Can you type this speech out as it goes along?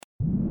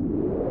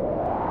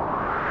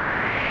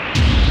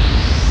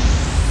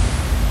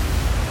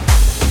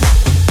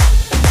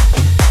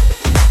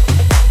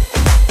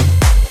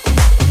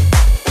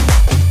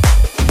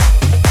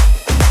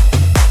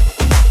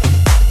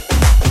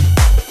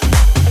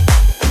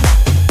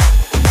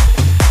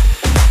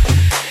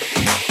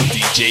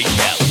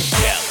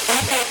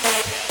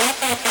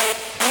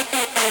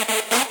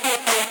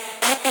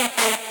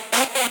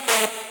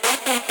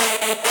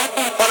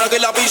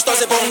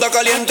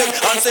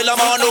la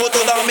mano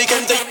toda mi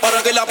gente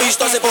para que la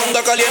pista se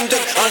ponga caliente.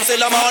 Alce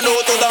la mano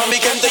toda mi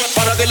gente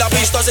para que la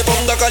pista se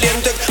ponga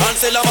caliente.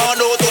 Alce la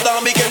mano toda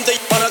mi gente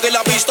para que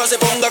la pista se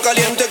ponga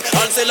caliente.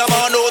 Alce la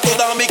mano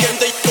toda mi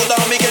gente, toda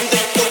mi gente,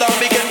 toda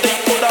mi gente,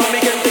 toda mi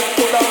gente,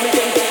 toda mi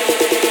gente.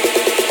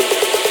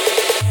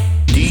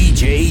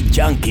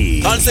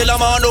 DJ-Yankee. Alce la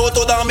mano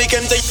toda mi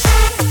gente.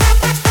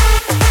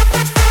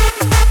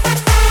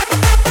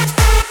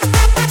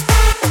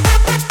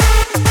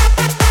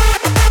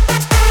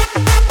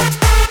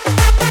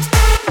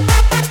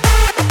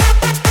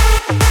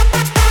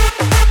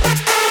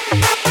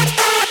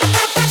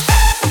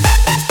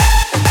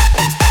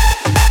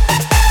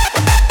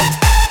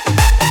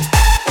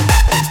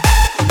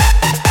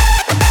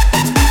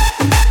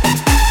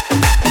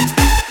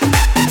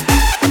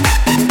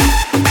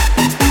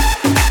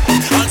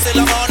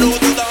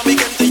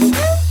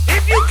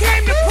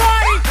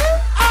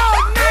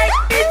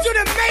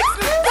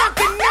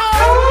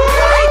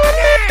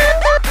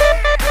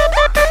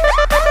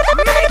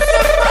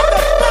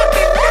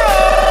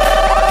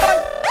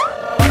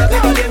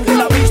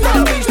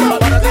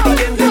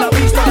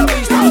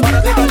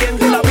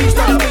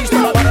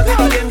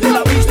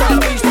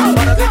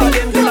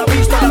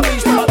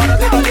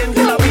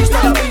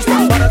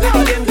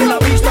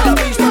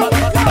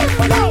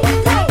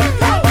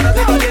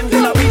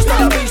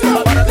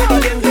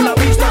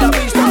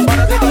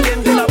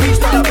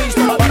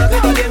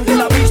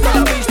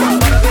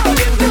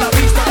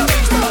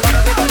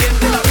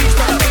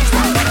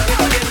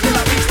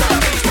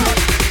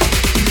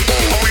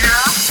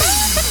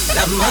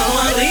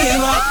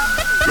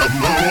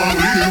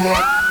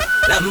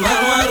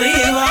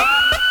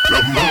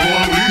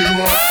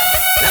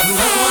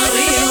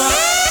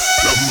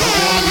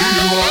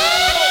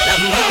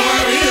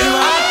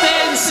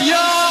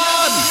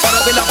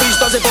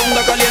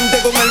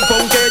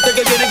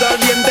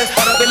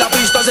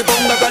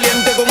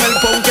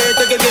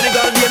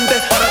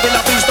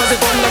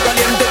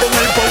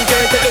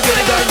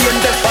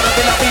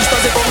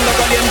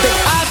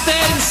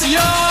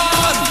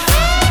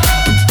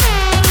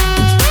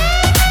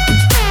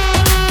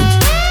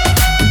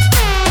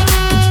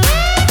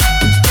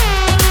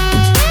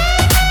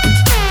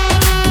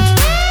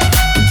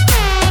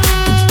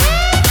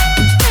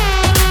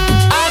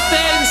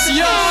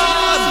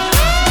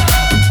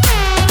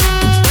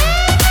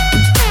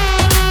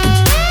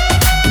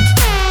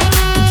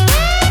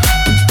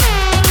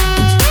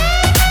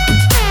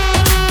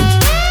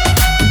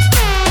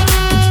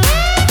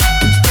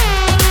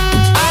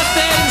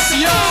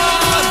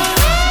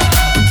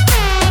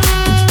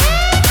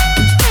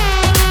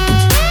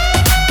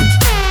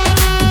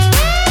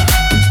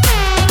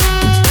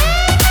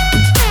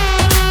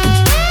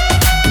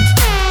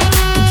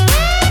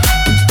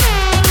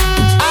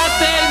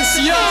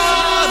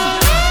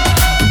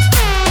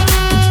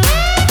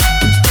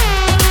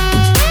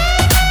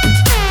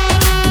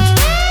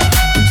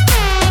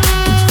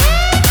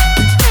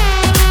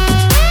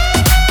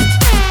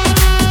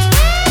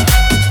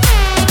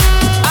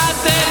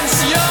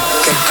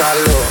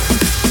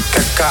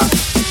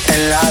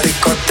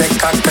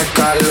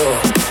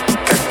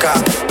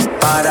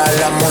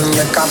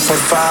 Por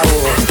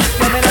favor,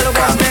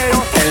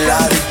 en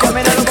la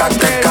discoteca,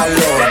 que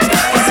calor.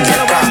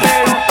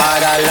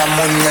 Para la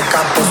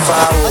muñeca, por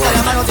favor. Hasta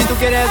la mano si tú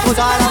quieres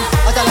gozar.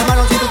 Hasta la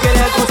mano si tú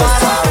quieres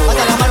gozar.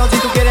 Hasta la mano si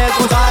tú quieres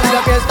gozar.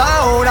 La fiesta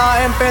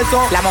ahora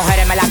empezó. Las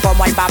mujeres me la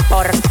como al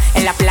vapor.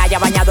 En la playa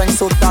bañado en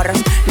sudor.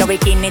 Los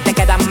bikinis te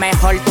quedan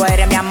mejor. Tú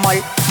eres mi amor,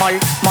 mol,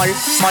 mol,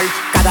 mol.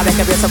 Cada vez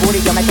que veo ese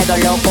booty yo me quedo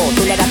loco.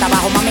 Tú le das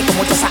trabajo, mami, con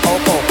mucho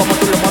saoco. Como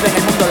tú lo mueves en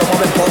el mundo, lo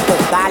mueves poco.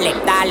 Dale,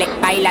 dale,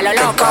 baila lo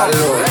loco.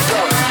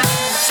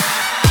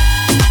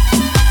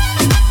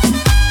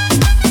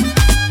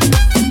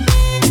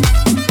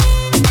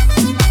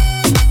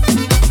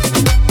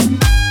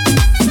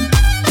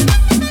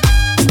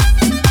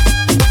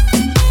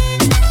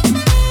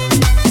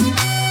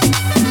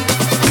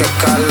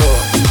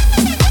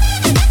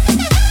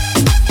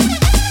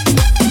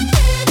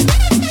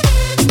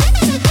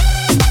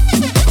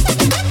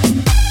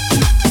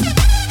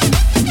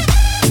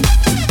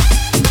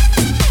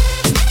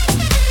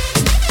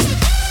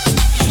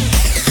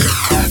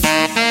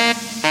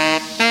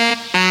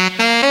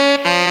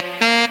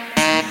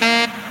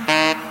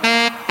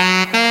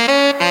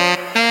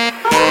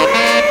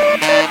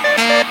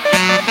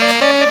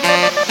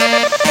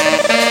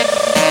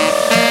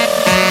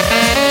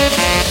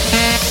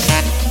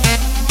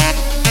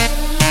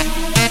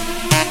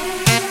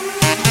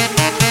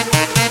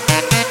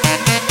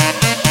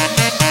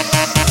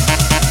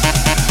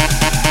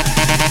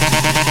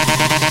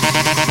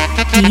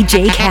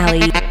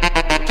 Dj-Caly.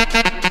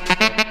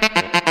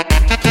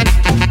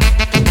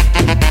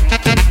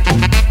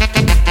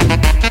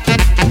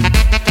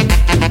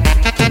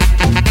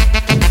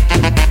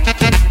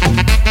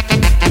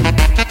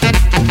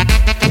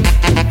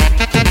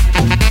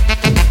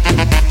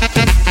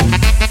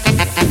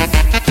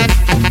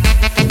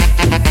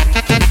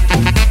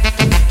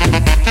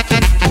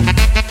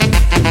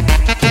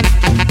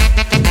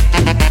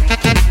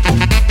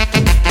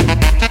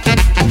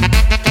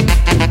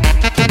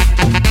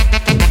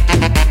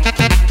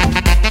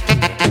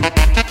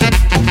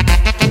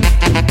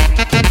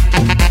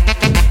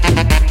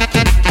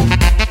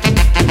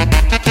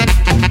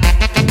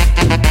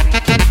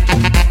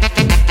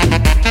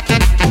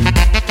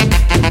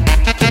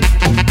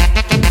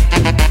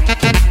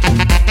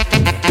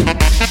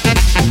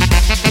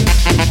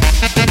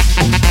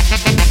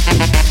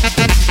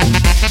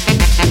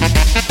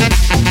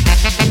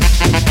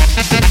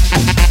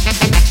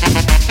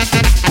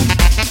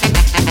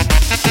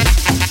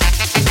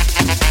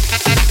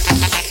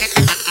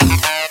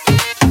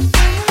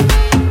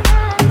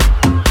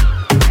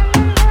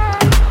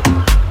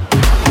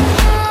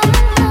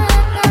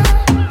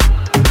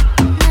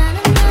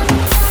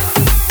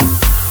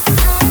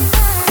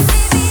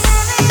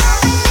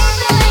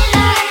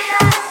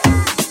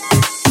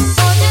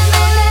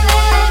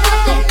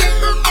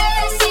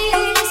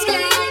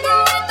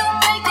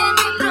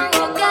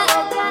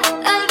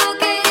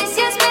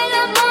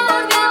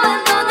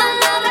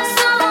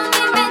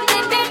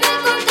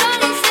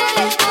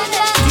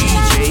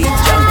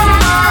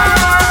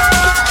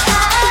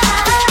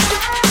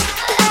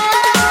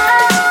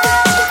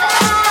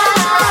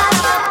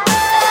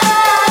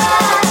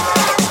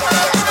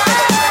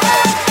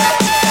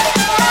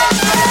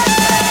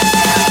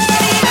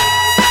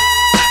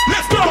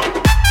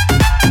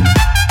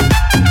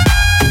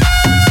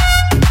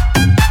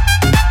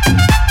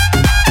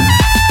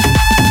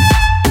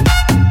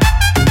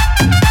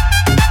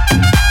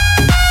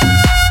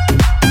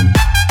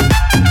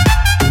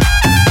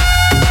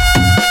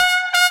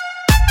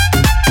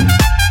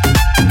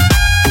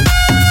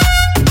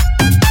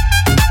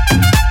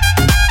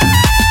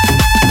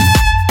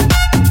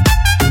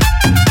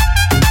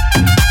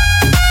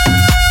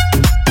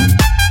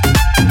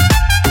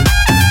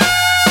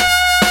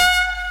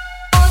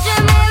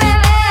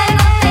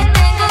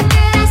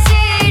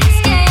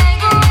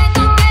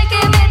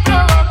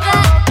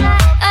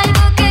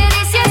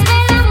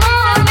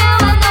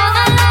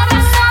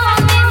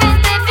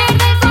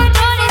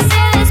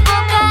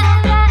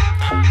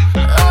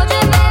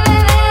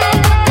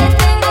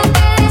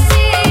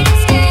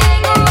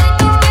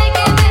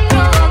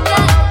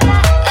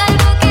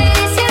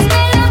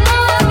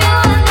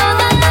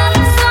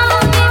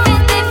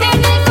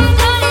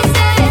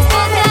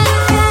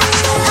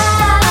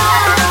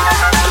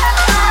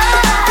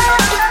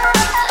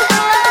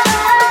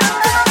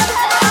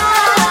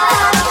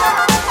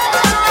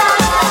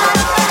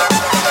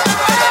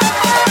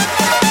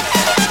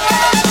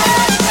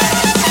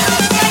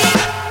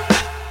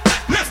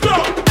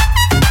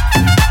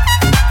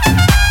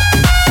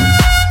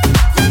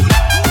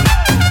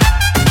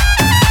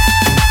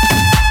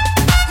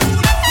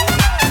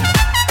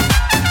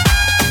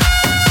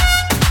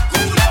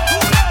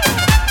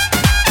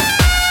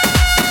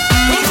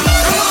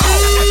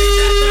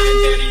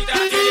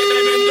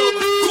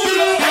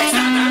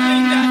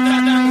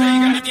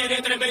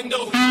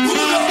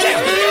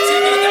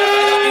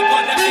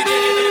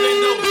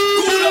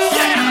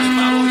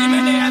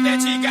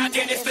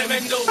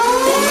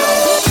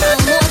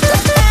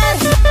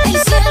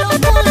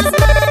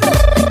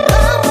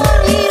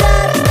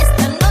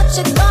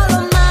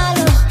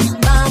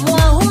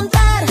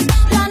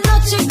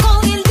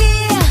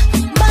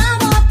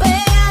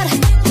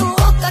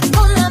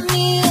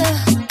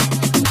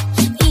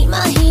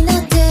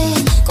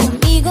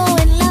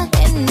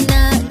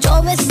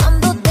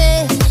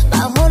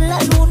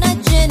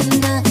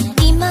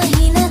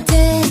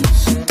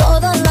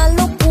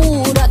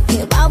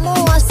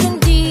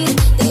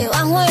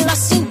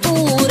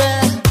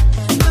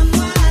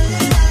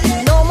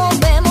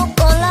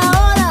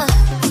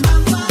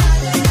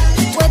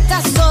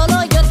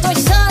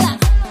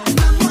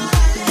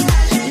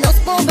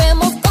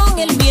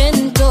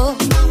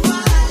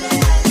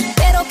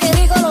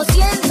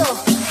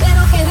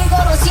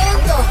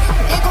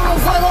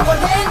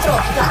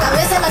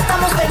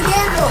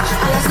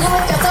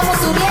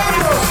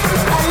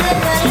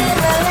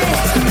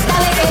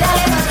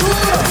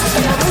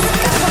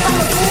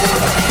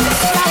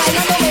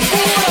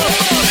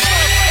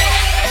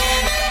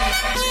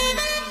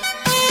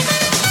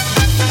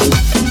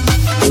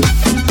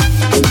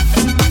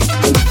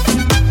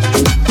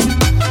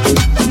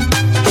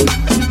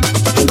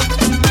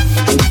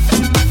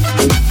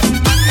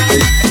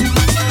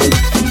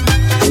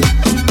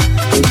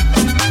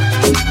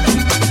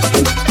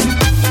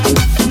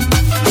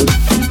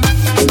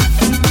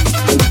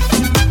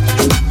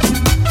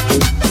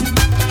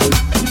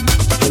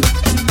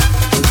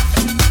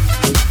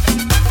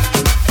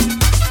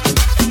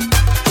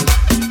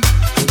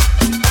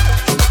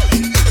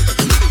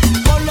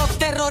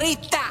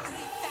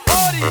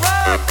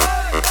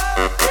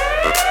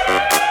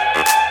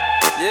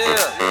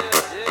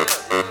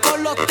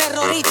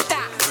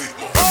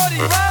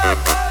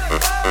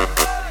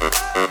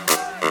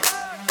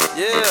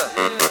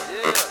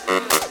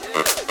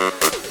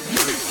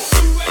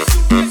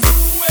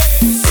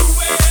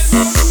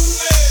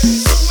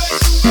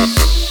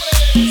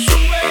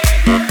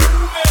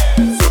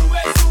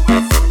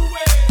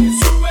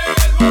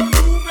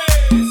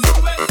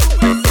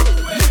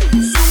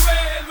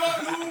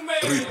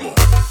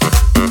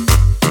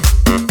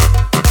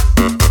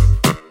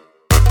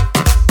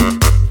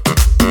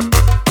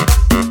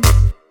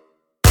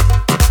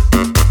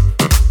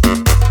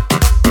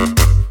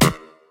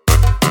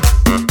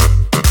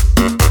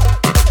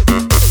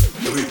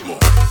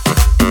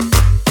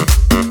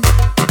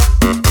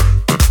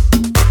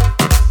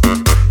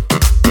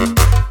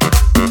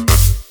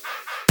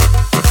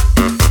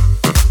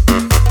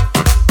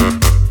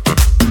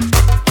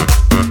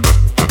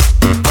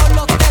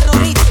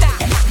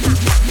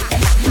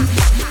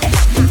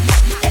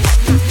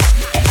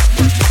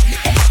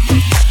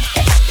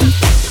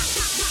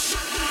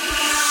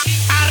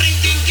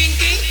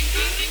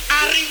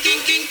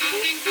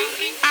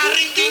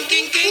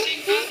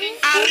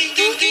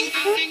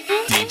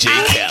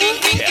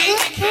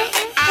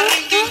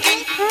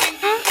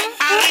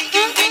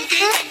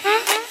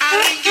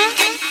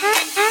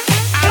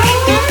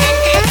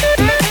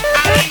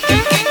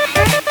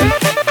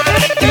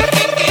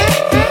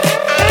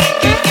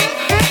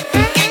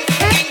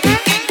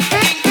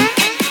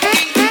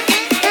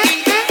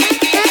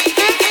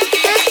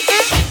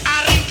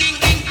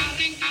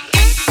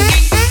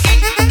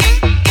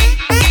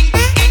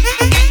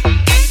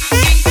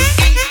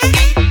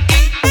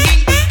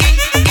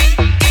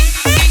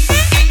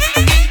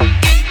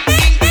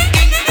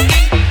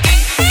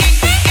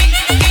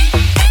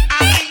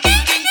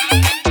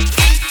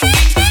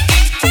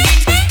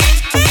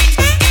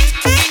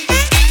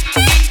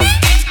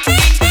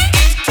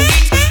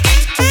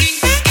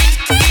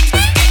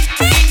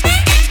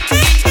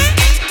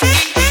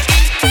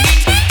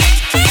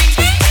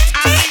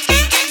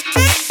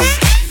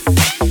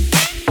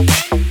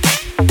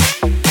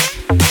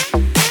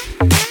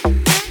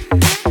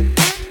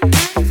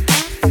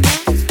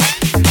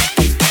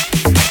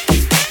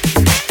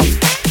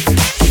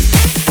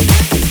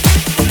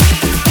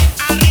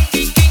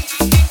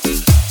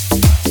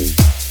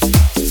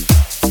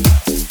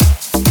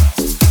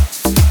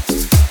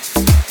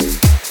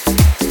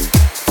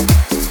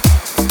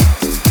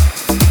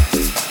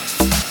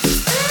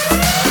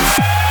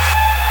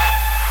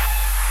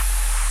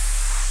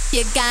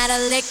 You gotta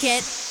lick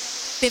it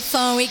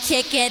before we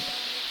kick it.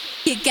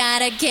 You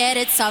gotta get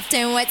it soft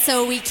and wet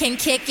so we can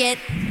kick it.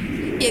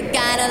 You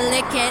gotta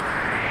lick it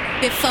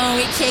before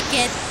we kick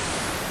it.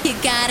 You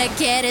gotta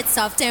get it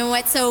soft and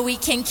wet so we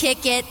can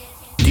kick it.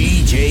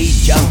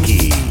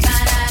 DJ-Yankee.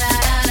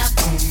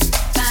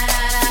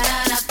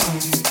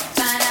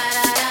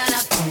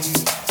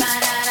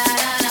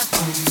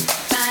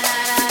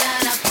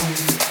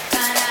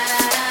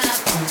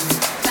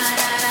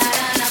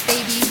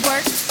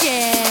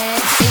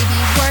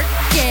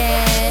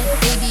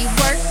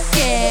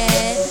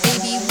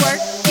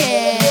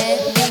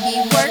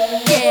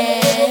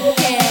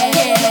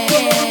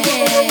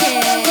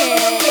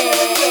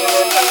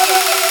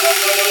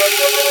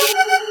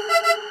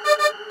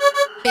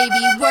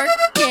 Baby,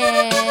 work